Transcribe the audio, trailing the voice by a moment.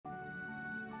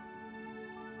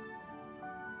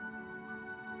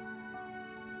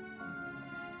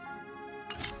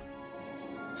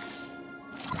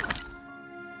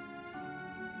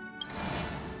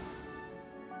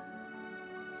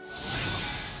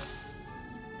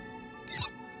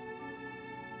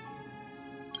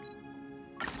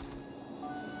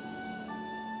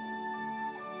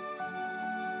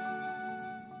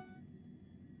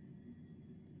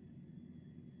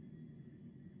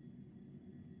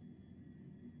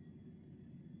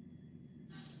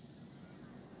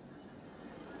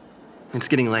It's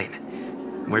getting late.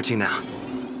 Where to now?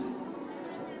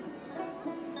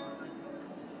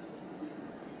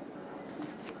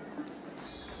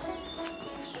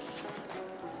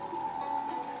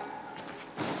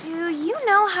 Do you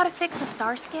know how to fix a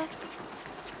star skiff?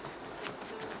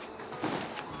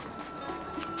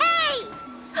 Hey!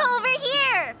 Over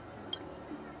here!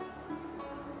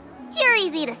 You're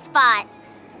easy to spot.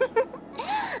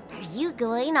 Are you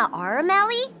going to Aurums,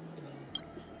 Allée?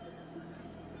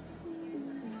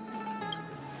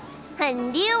 A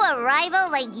new arrival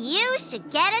like you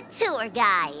should get a tour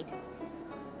guide.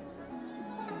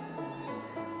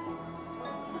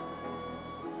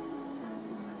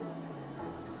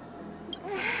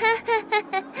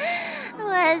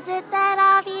 Was it that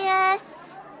obvious?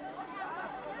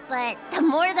 But the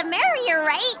more the merrier,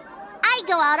 right? I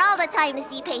go out all the time to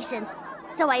see patients,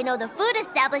 so I know the food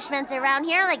establishments around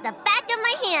here like the back of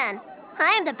my hand.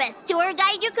 I'm the best tour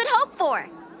guide you could hope for.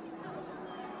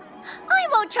 I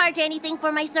won't charge anything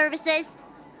for my services.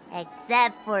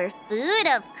 Except for food,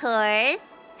 of course.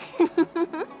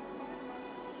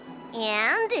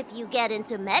 And if you get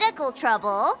into medical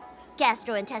trouble,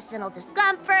 gastrointestinal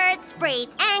discomfort,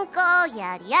 sprained ankle,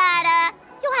 yada yada,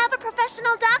 you'll have a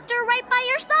professional doctor right by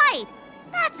your side.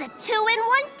 That's a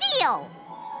 2-in-1 deal.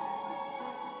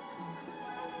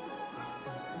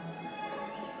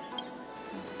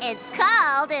 It's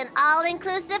called an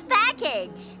all-inclusive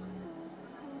package.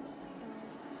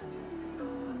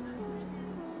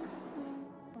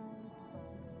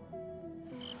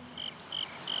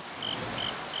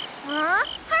 Huh?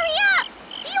 Hurry up!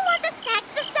 Do you want the snacks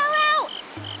to sell out?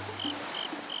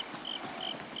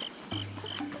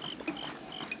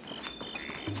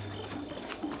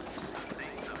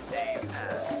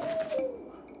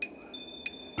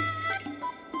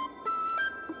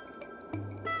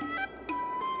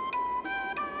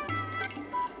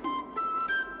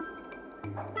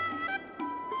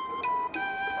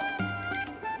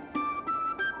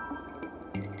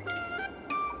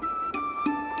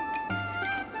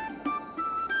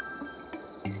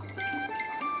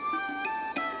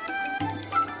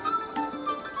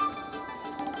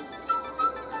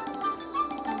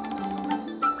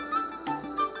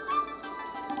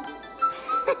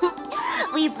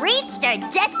 We've reached our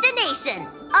destination,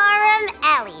 Aurums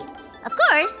Alley. Of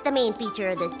course, the main feature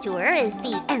of this tour is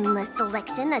the endless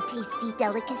selection of tasty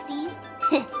delicacies.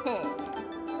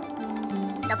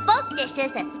 The folk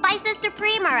dishes at Spices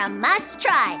Supreme are a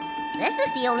must-try. This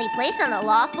is the only place on the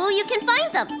Lawful you can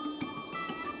find them.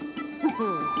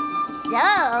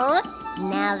 So,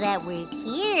 now that we're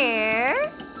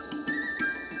here...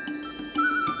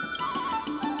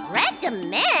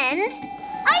 Recommend?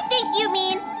 I think you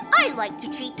mean I'd like to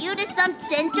treat you to some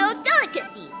Senjo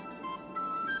delicacies.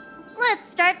 Let's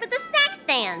start with the snack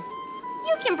stands.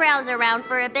 You can browse around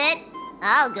for a bit.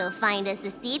 I'll go find us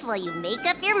a seat while you make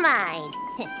up your mind.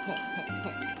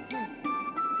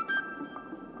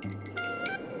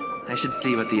 I should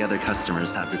see what the other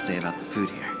customers have to say about the food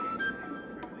here.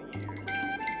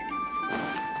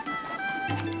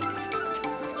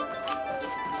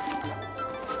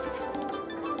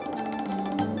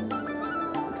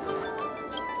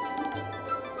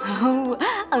 Oh,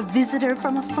 a visitor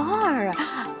from afar.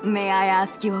 May I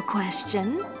ask you a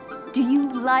question? Do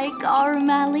you like Aurums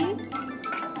Alley?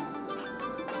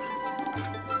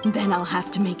 Then I'll have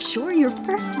to make sure your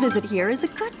first visit here is a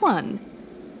good one.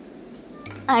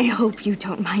 I hope you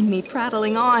don't mind me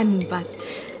prattling on, but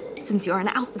since you're an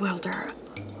outworlder,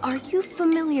 are you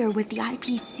familiar with the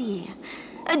IPC?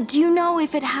 Do you know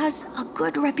if it has a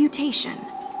good reputation?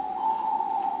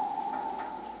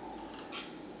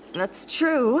 That's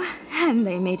true, and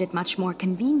they made it much more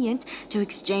convenient to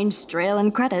exchange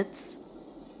Strelin credits.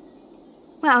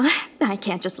 Well, I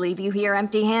can't just leave you here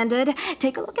empty-handed.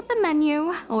 Take a look at the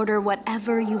menu, order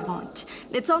whatever you want.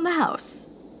 It's on the house.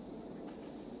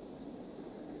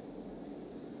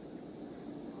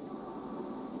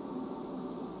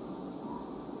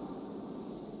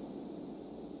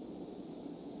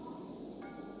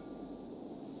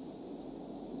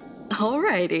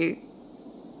 Alrighty.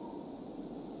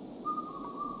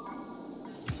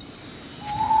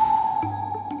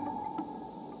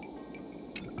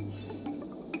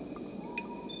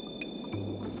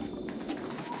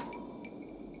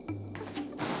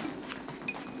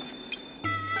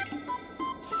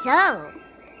 So,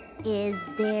 is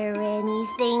there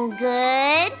anything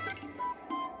good?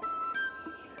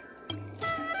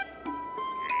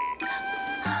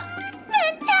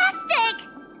 Fantastic!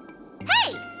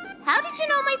 Hey, how did you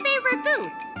know my favorite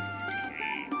food?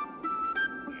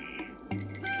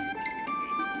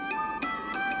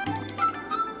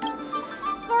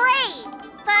 Great,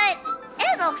 but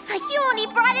it looks like you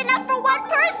enough for one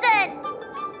person!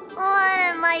 What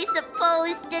am I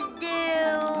supposed to do?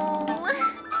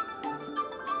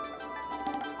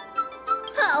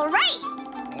 All right,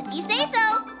 if you say so.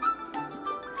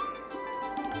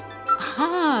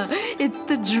 Ah, it's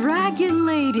the Dragon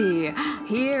Lady.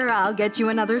 Here, I'll get you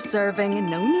another serving.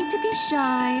 No need to be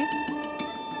shy.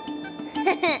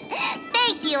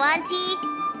 Thank you, Auntie.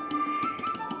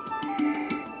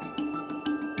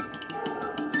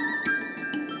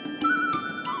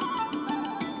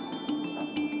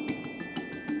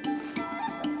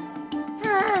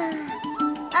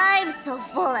 I'm so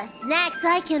full of snacks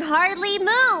I can hardly move.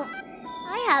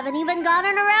 I haven't even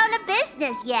gotten around to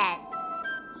business yet.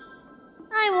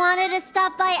 I wanted to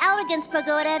stop by Elegance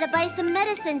Pagoda to buy some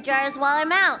medicine jars while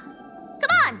I'm out. Come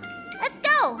on, let's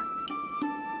go.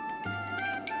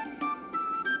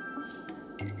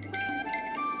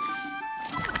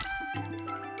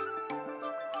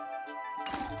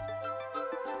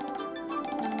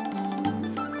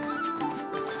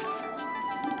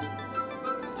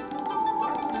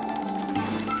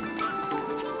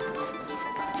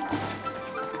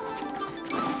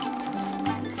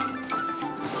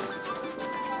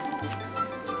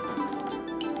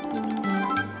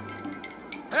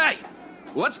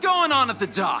 What's going on at the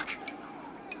dock?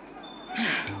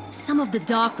 Some of the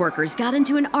dock workers got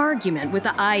into an argument with the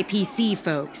IPC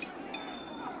folks.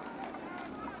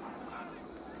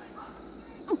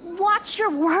 Watch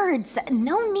your words.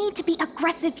 No need to be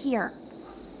aggressive here.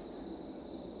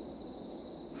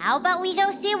 How about we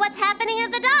go see what's happening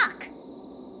at the dock?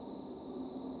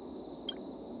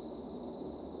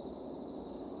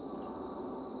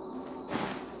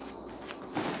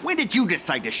 When did you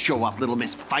decide to show up, little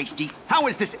Miss Feisty? How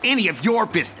is this any of your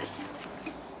business?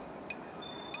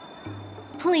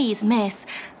 Please, miss,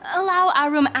 allow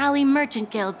Aurums Alley Merchant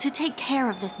Guild to take care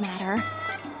of this matter.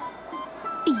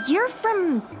 You're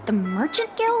from the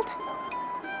Merchant Guild?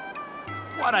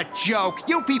 What a joke!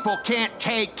 You people can't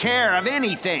take care of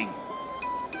anything!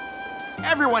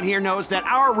 Everyone here knows that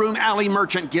our Aurums Alley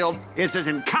Merchant Guild is as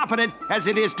incompetent as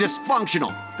it is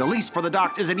dysfunctional. The lease for the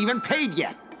docks isn't even paid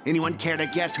yet. Anyone care to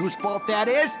guess whose fault that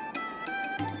is?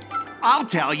 I'll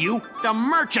tell you, the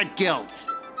Merchant Guild's.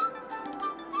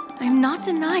 I'm not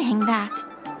denying that.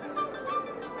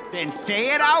 Then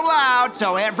say it out loud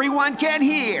so everyone can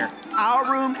hear. Our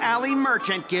Aurums Alley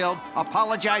Merchant Guild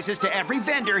apologizes to every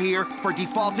vendor here for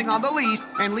defaulting on the lease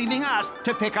and leaving us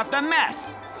to pick up the mess.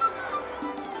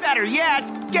 Better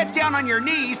yet, get down on your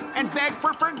knees and beg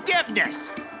for forgiveness.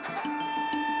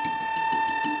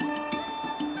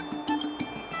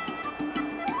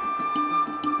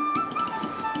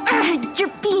 You're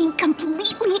being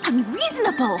completely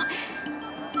unreasonable.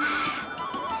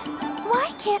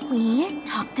 Why can't we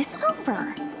talk this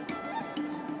over?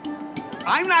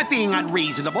 I'm not being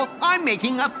unreasonable. I'm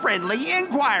making a friendly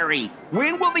inquiry.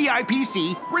 When will the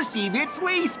IPC receive its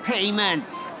lease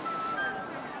payments?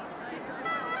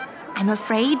 I'm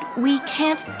afraid we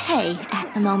can't pay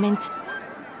at the moment.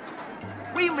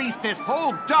 We leased this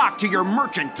whole dock to your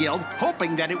merchant guild,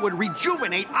 hoping that it would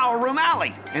rejuvenate our Aurums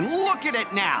Alley. And look at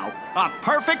it now. A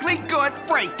perfectly good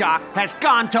freight dock has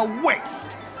gone to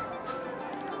waste.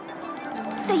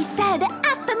 They said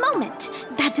at the moment.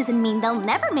 That doesn't mean they'll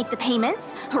never make the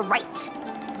payments, right?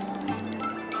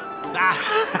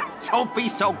 Don't be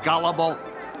so gullible.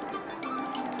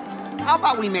 How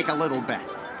about we make a little bet?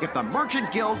 If the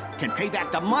Merchant Guild can pay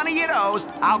back the money it owes,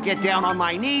 I'll get down on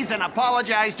my knees and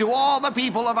apologize to all the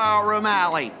people of our Aurums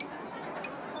Alley.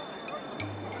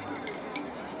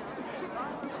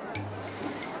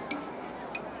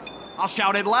 I'll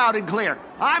shout it loud and clear.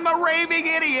 I'm a raving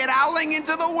idiot howling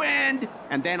into the wind.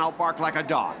 And then I'll bark like a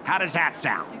dog. How does that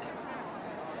sound?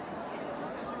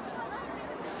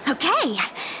 Okay.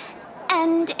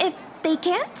 And if they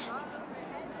can't?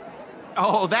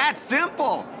 Oh, that's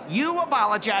simple. You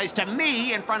apologize to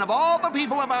me in front of all the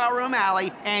people of our Aurums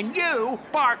Alley, and you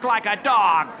bark like a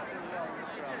dog.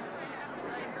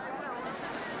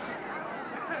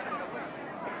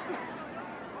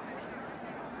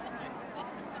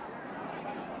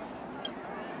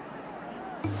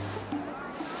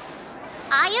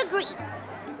 I agree.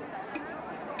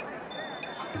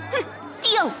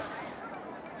 Deal.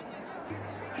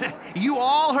 You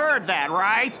all heard that,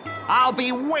 right? I'll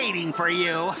be waiting for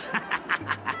you.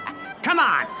 Come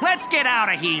on, let's get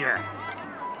out of here.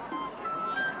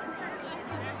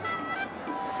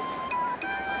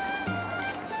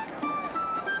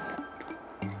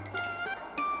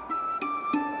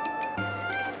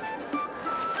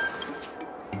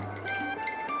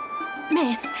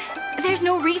 Miss, there's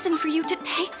no reason for you to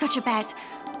take such a bet.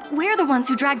 We're the ones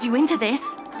who dragged you into this.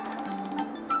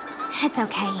 It's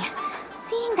okay.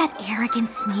 Seeing that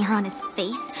arrogant sneer on his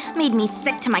face made me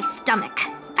sick to my stomach.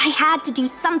 I had to do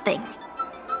something.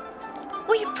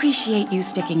 We appreciate you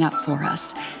sticking up for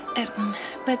us.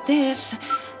 But this...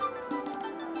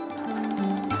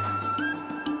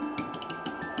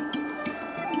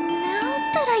 Now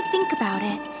that I think about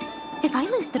it, if I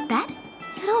lose the bet,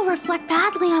 it'll reflect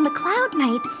badly on the Cloud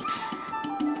Knights.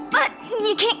 But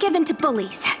you can't give in to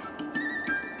bullies.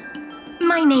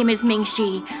 My name is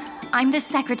Mingxi. I'm the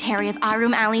secretary of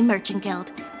Aurums Allée Merchant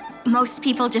Guild. Most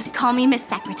people just call me Miss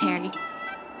Secretary.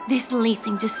 This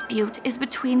leasing dispute is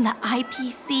between the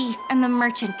IPC and the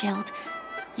Merchant Guild.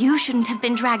 You shouldn't have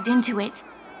been dragged into it.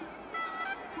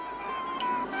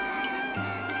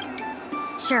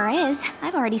 Sure is.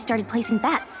 I've already started placing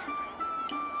bets.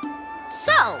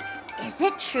 So, is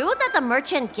it true that the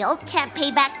Merchant Guild can't pay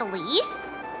back the lease?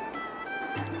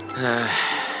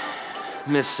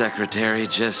 Miss Secretary,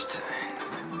 just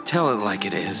tell it like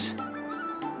it is.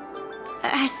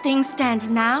 As things stand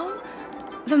now,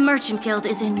 the Merchant Guild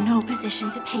is in no position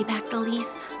to pay back the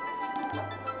lease.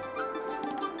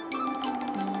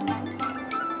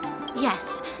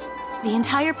 Yes, the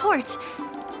entire port.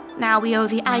 Now we owe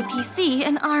the IPC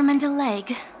an arm and a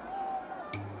leg.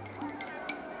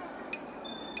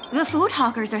 The food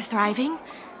hawkers are thriving,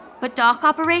 but dock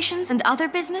operations and other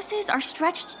businesses are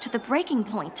stretched to the breaking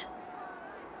point.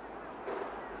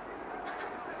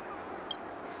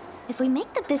 If we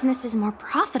make the businesses more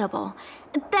profitable,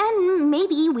 then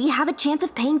maybe we have a chance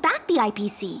of paying back the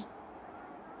IPC.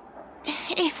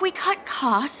 If we cut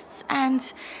costs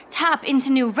and tap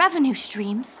into new revenue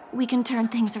streams, we can turn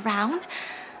things around.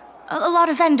 A lot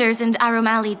of vendors in Aurums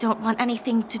Alley don't want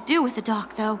anything to do with the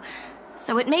dock, though,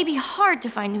 so it may be hard to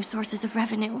find new sources of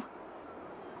revenue.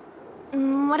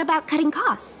 What about cutting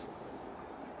costs?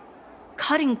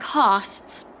 Cutting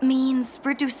costs means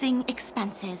reducing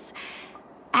expenses.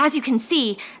 As you can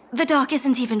see, the dock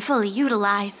isn't even fully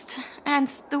utilized, and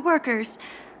the workers,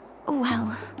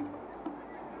 well...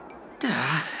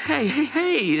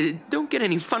 Hey, don't get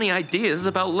any funny ideas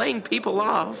about laying people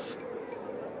off.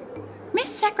 Miss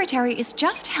Secretary is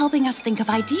just helping us think of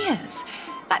ideas.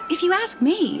 If you ask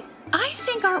me, I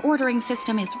think our ordering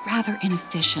system is rather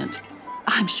inefficient.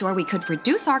 I'm sure we could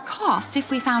reduce our costs if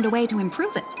we found a way to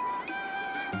improve it.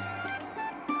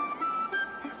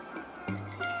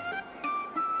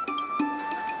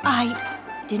 I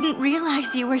didn't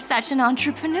realize you were such an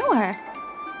entrepreneur.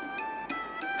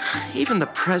 Even the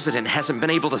president hasn't been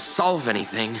able to solve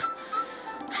anything.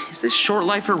 Is this short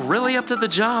lifer really up to the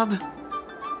job?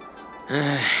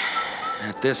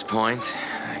 At this point,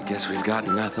 I guess we've got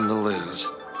nothing to lose.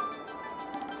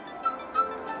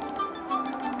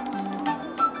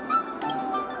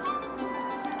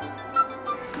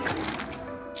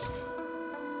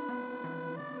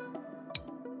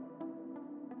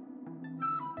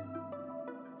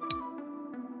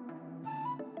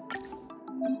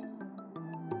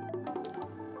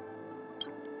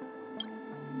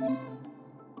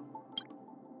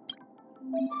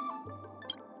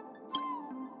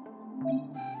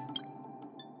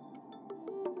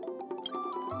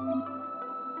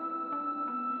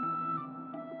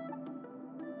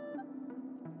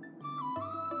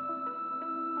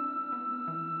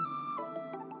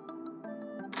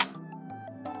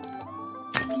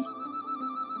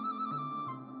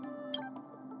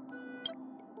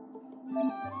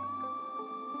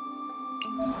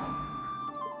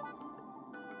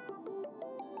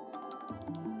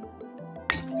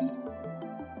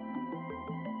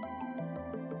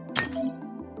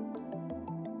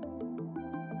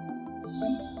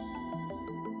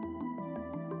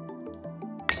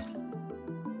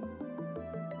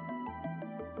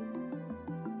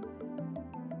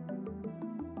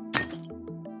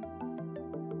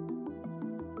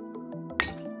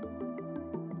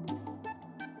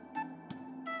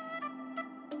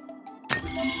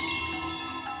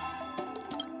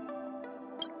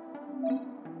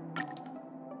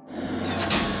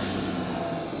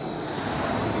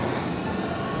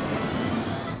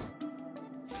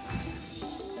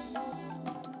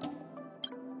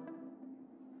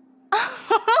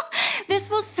 This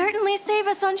will certainly save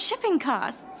us on shipping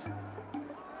costs.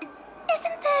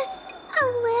 Isn't this a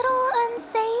little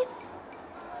unsafe?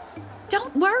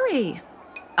 Don't worry.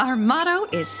 Our motto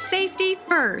is safety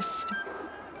first.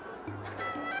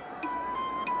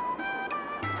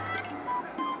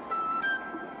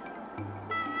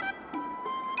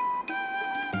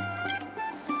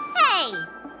 Hey,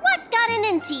 what's gotten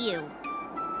into you?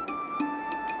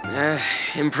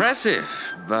 Impressive,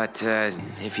 but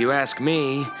if you ask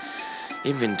me,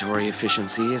 inventory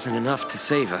efficiency isn't enough to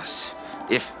save us.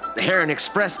 If Heron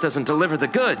Express doesn't deliver the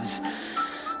goods,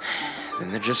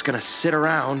 then they're just gonna sit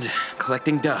around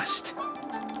collecting dust.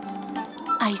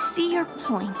 I see your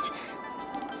point.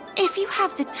 If you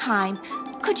have the time,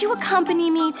 could you accompany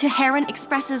me to Heron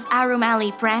Express's Arum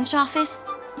Alley branch office?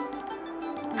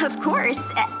 Of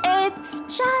course. It's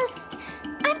just...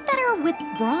 I'm better with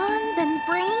brawn than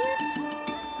brains.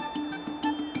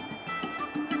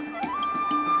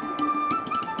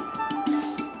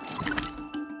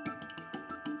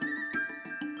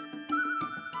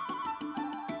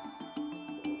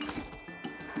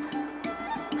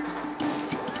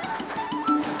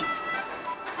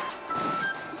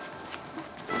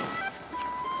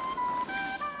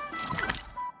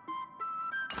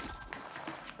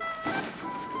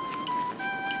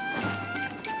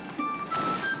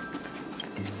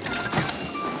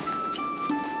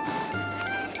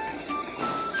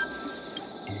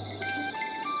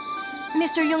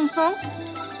 Mr. Yongfeng?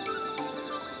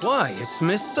 Why, it's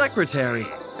Miss Secretary.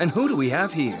 And who do we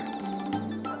have here?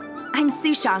 I'm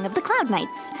Sushang of the Cloud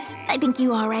Knights. I think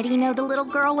you already know the little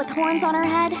girl with horns on her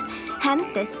head.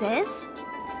 And this is...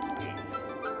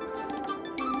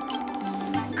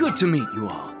 Good to meet you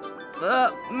all.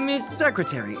 Miss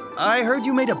Secretary, I heard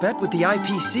you made a bet with the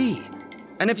IPC.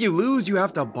 And if you lose, you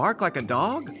have to bark like a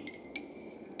dog?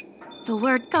 The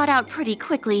word got out pretty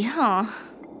quickly, huh?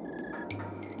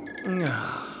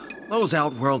 Those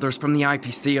Outworlders from the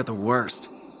IPC are the worst.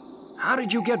 How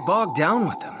did you get bogged down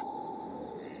with them?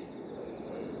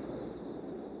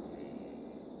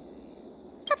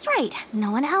 That's right.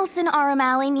 No one else in Aurum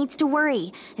Alley needs to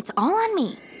worry. It's all on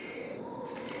me.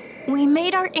 We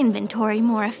made our inventory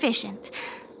more efficient.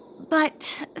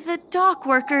 But the dock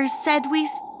workers said we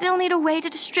still need a way to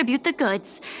distribute the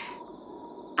goods.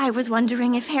 I was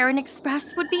wondering if Heron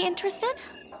Express would be interested?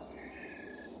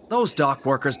 Those dock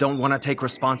workers don't want to take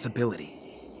responsibility.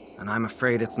 And I'm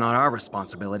afraid it's not our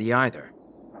responsibility either.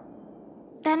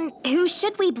 Then who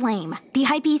should we blame? The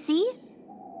IPC?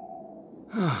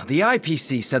 The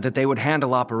IPC said that they would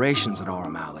handle operations at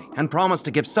Aurum Alley and promised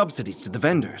to give subsidies to the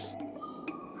vendors.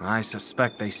 I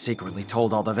suspect they secretly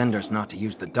told all the vendors not to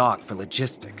use the dock for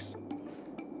logistics.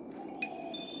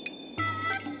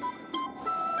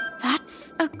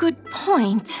 That's a good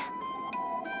point.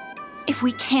 If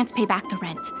we can't pay back the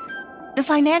rent, the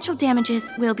financial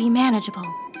damages will be manageable,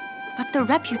 but the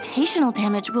reputational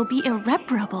damage will be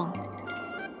irreparable.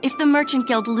 If the Merchant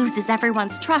Guild loses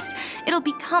everyone's trust, it'll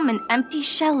become an empty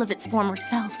shell of its former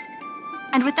self.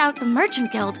 And without the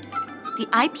Merchant Guild, the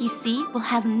IPC will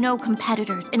have no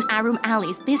competitors in Aurum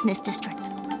Alley's business district.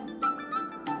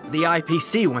 The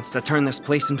IPC wants to turn this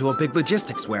place into a big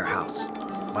logistics warehouse.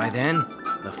 By then,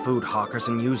 the food hawkers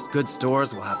and used goods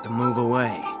stores will have to move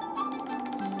away.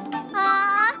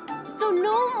 So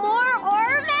no more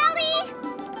Aurum Alley?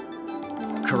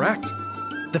 Correct.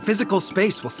 The physical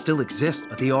space will still exist,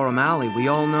 but the Aurum Alley we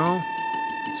all know,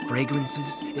 its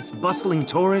fragrances, its bustling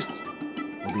tourists,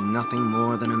 will be nothing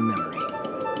more than a memory.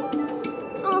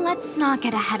 Let's not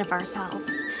get ahead of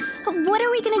ourselves. What are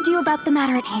we gonna do about the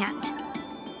matter at hand?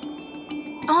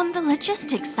 On the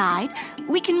logistics side,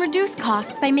 we can reduce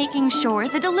costs by making sure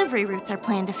the delivery routes are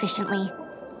planned efficiently.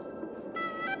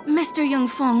 Mr.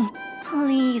 Yongfeng,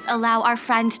 please allow our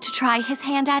friend to try his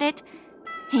hand at it.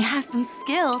 He has some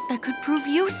skills that could prove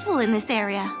useful in this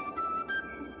area.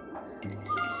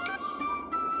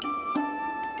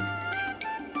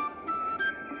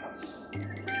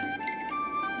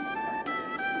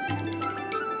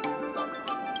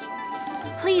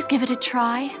 Please give it a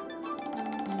try.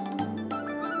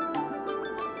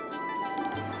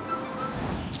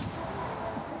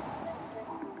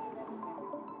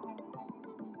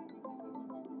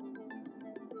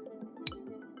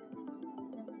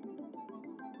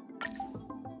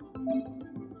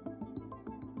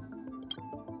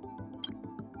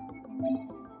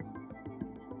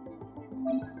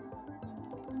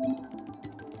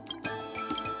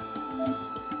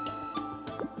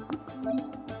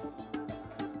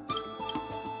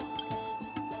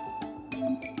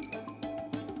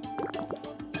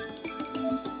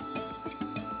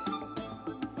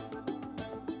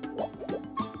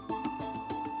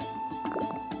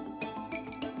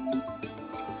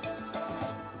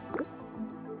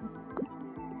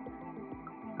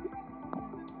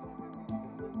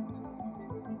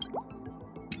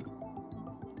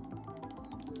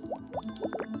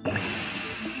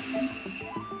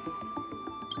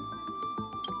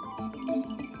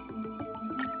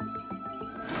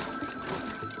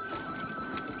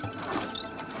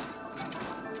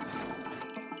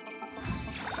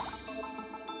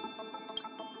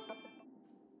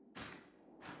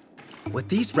 With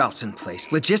these routes in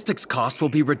place, logistics costs will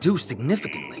be reduced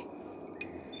significantly.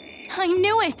 I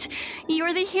knew it!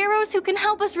 You're the heroes who can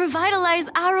help us revitalize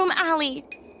Aurums Alley.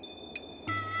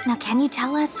 Now, can you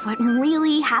tell us what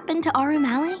really happened to Aurums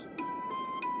Alley?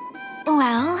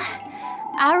 Well,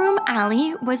 Aurums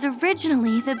Alley was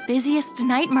originally the busiest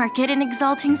night market in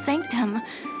Exalting Sanctum.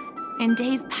 In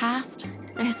days past,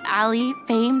 this alley,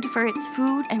 famed for its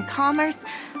food and commerce,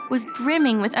 was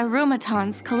brimming with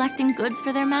Arumatons collecting goods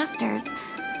for their masters.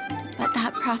 But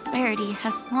that prosperity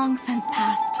has long since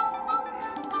passed.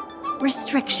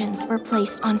 Restrictions were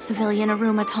placed on civilian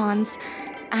Arumatons,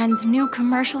 and new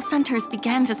commercial centers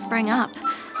began to spring up.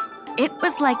 It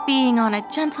was like being on a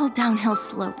gentle downhill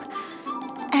slope.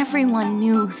 Everyone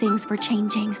knew things were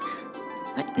changing,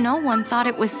 but no one thought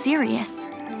it was serious.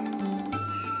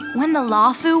 When the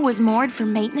Lawfu was moored for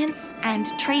maintenance and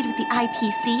trade with the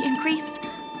IPC increased,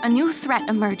 a new threat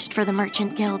emerged for the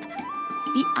Merchant Guild.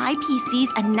 The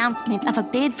IPC's announcement of a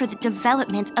bid for the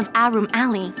development of Aurums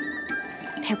Alley.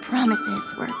 Their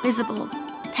promises were visible,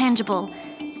 tangible,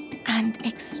 and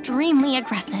extremely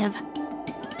aggressive.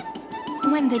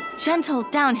 When the gentle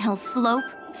downhill slope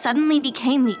suddenly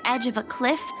became the edge of a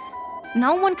cliff,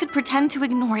 no one could pretend to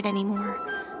ignore it anymore.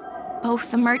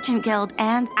 Both the Merchant Guild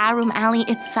and Aurums Alley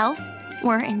itself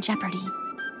were in jeopardy.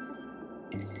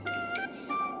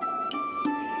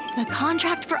 The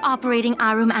contract for operating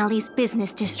Aurums Alley's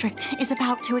business district is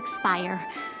about to expire,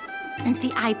 and the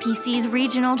IPC's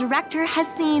regional director has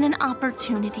seen an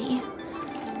opportunity.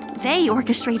 They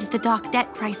orchestrated the dock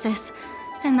debt crisis,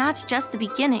 and that's just the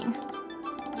beginning.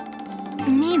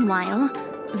 Meanwhile,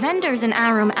 vendors in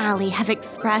Aurums Alley have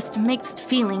expressed mixed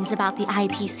feelings about the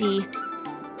IPC.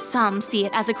 Some see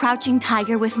it as a crouching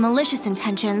tiger with malicious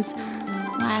intentions,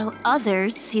 while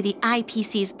others see the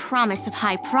IPC's promise of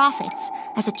high profits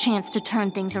as a chance to turn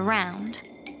things around.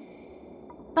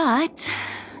 But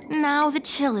now the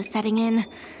chill is setting in.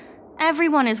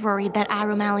 Everyone is worried that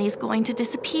Aurums Alley is going to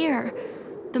disappear.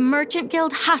 The Merchant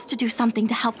Guild has to do something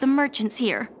to help the merchants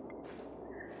here.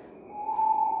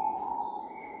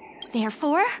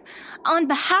 Therefore, on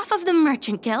behalf of the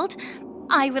Merchant Guild,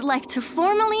 I would like to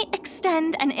formally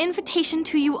extend an invitation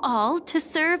to you all to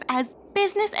serve as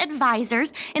business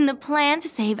advisors in the plan to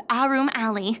save Aurums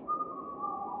Alley.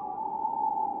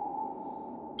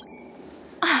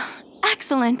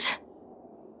 Excellent.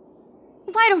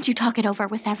 Why don't you talk it over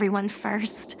with everyone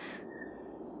first?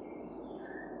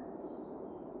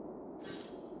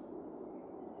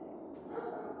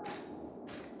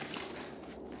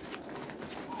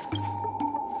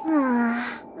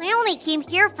 I only came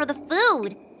here for the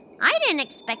food. I didn't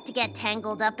expect to get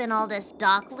tangled up in all this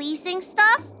dock leasing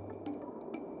stuff.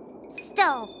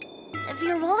 Still, if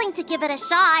you're willing to give it a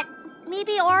shot,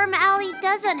 maybe Aurums Alley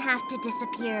doesn't have to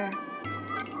disappear.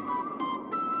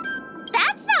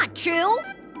 That's not true!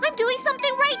 I'm doing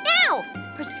something right now!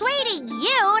 Persuading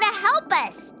you to help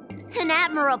us! An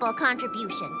admirable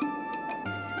contribution.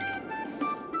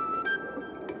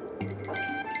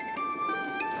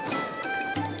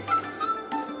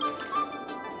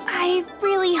 I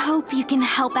really hope you can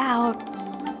help out.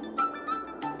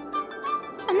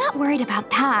 I'm not worried about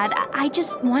that. I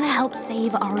just want to help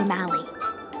save Aurums Alley.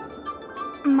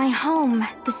 My home,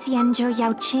 the Xianzhou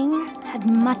Yaoqing, had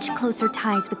much closer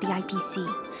ties with the IPC.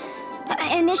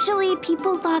 Initially,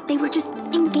 people thought they were just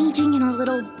engaging in a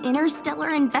little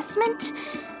interstellar investment,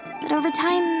 but over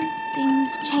time, things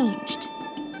changed.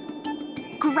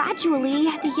 Gradually,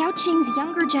 the Yaoqing's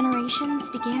younger generations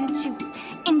began to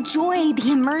enjoy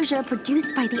the immersion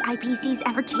produced by the IPC's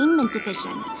entertainment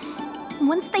division.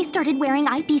 Once they started wearing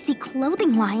IPC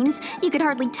clothing lines, you could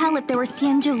hardly tell if they were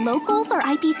Xianzhou locals or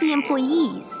IPC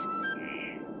employees.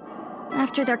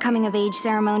 After their coming-of-age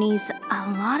ceremonies,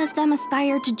 a lot of them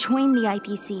aspired to join the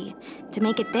IPC. To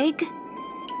make it big,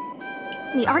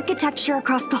 the architecture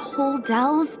across the whole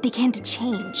delve began to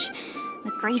change.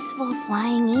 The graceful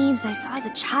flying eaves I saw as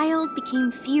a child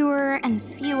became fewer and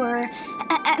fewer,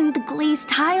 and the glazed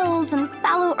tiles and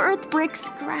fallow earth bricks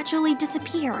gradually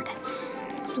disappeared.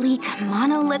 Sleek,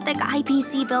 monolithic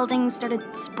IPC buildings started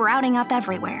sprouting up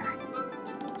everywhere.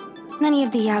 Many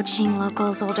of the Yaoqing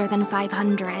locals older than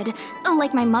 500,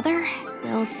 like my mother,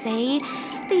 will say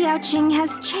the Yaoqing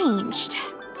has changed.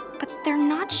 But they're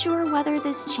not sure whether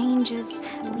this change is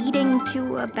leading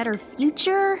to a better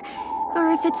future, or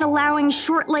if it's allowing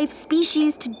short-life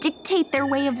species to dictate their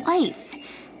way of life.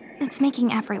 It's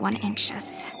making everyone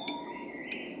anxious.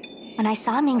 When I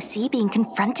saw Mingxi being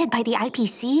confronted by the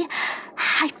IPC,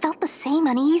 I felt the same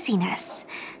uneasiness.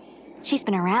 She's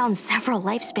been around several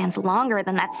lifespans longer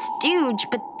than that stooge,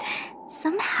 but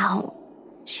somehow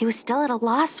she was still at a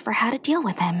loss for how to deal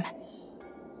with him.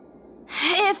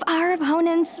 If our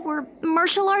opponents were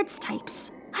martial arts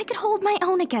types, I could hold my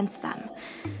own against them.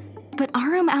 But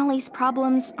Aurum Alley's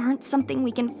problems aren't something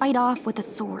we can fight off with a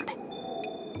sword.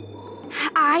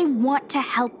 I want to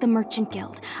help the Merchant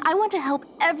Guild. I want to help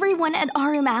everyone at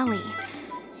Aurum Alley.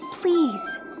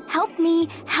 Please, help me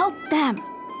help them.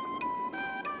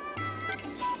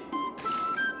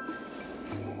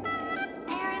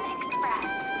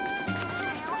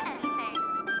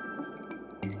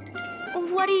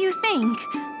 What do you think?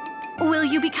 Will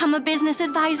you become a business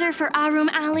advisor for Aurum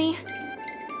Alley?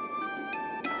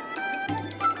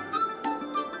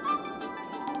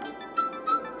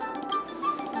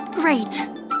 Great.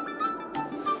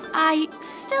 I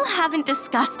still haven't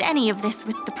discussed any of this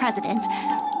with the president.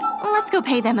 Let's go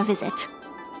pay them a visit.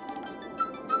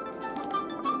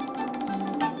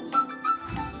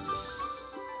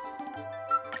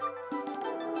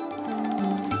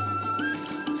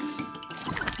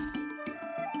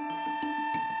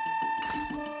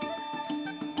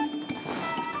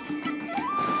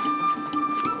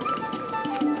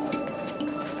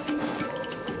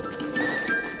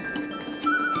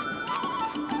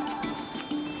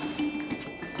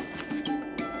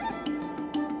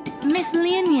 Miss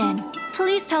Lian,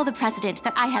 please tell the president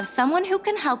that I have someone who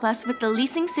can help us with the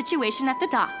leasing situation at the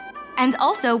dock, and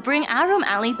also bring Aurum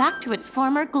Alley back to its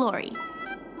former glory.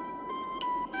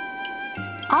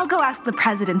 I'll go ask the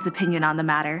president's opinion on the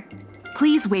matter.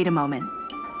 Please wait a moment.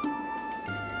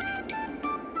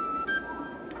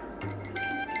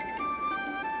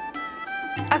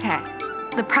 Okay,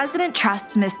 the president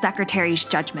trusts Miss Secretary's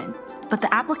judgment, but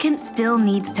the applicant still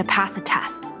needs to pass a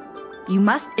test. You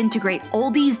must integrate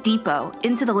Oldie's Depot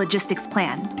into the logistics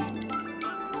plan.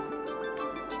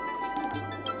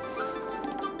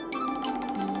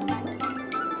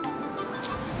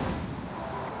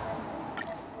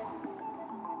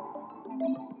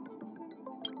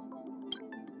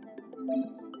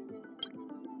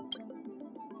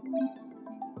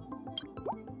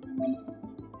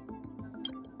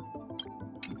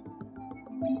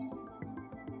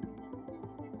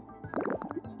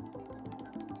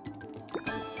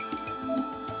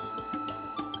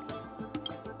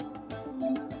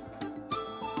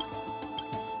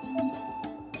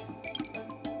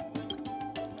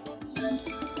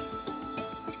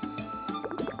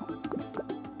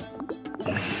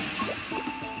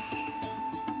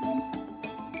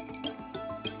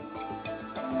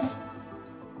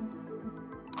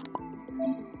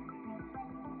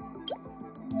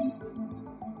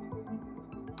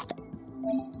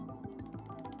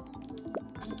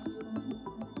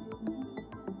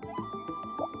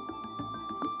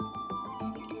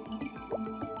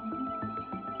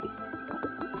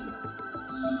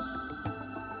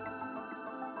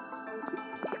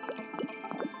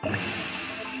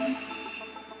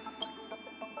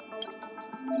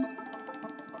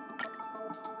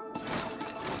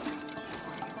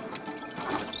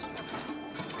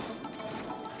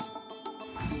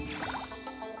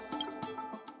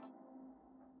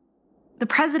 The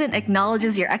president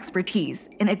acknowledges your expertise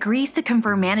and agrees to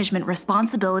confer management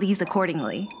responsibilities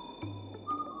accordingly.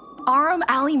 Aurum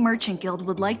Alley Merchant Guild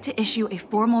would like to issue a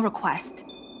formal request.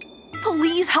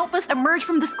 Please help us emerge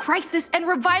from this crisis and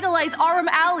revitalize Aurum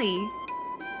Alley!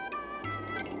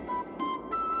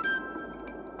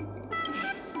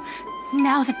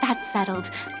 Now that that's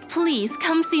settled, please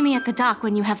come see me at the dock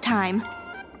when you have time.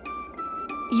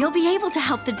 You'll be able to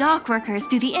help the dock workers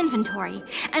do the inventory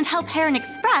and help Heron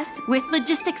Express with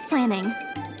logistics planning.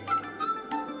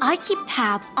 I keep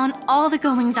tabs on all the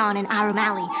goings-on in Aurum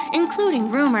Alley,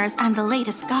 including rumors and the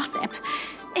latest gossip.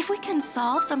 If we can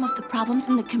solve some of the problems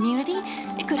in the community,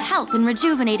 it could help in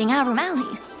rejuvenating Aurum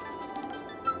Alley.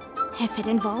 If it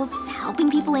involves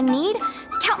helping people in need,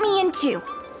 count me in too.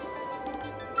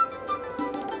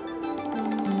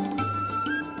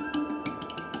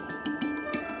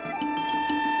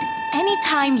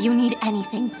 Anytime you need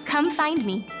anything, come find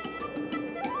me.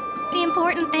 The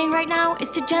important thing right now is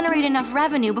to generate enough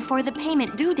revenue before the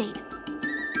payment due date.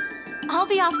 I'll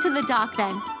be off to the dock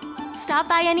then. Stop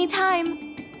by anytime.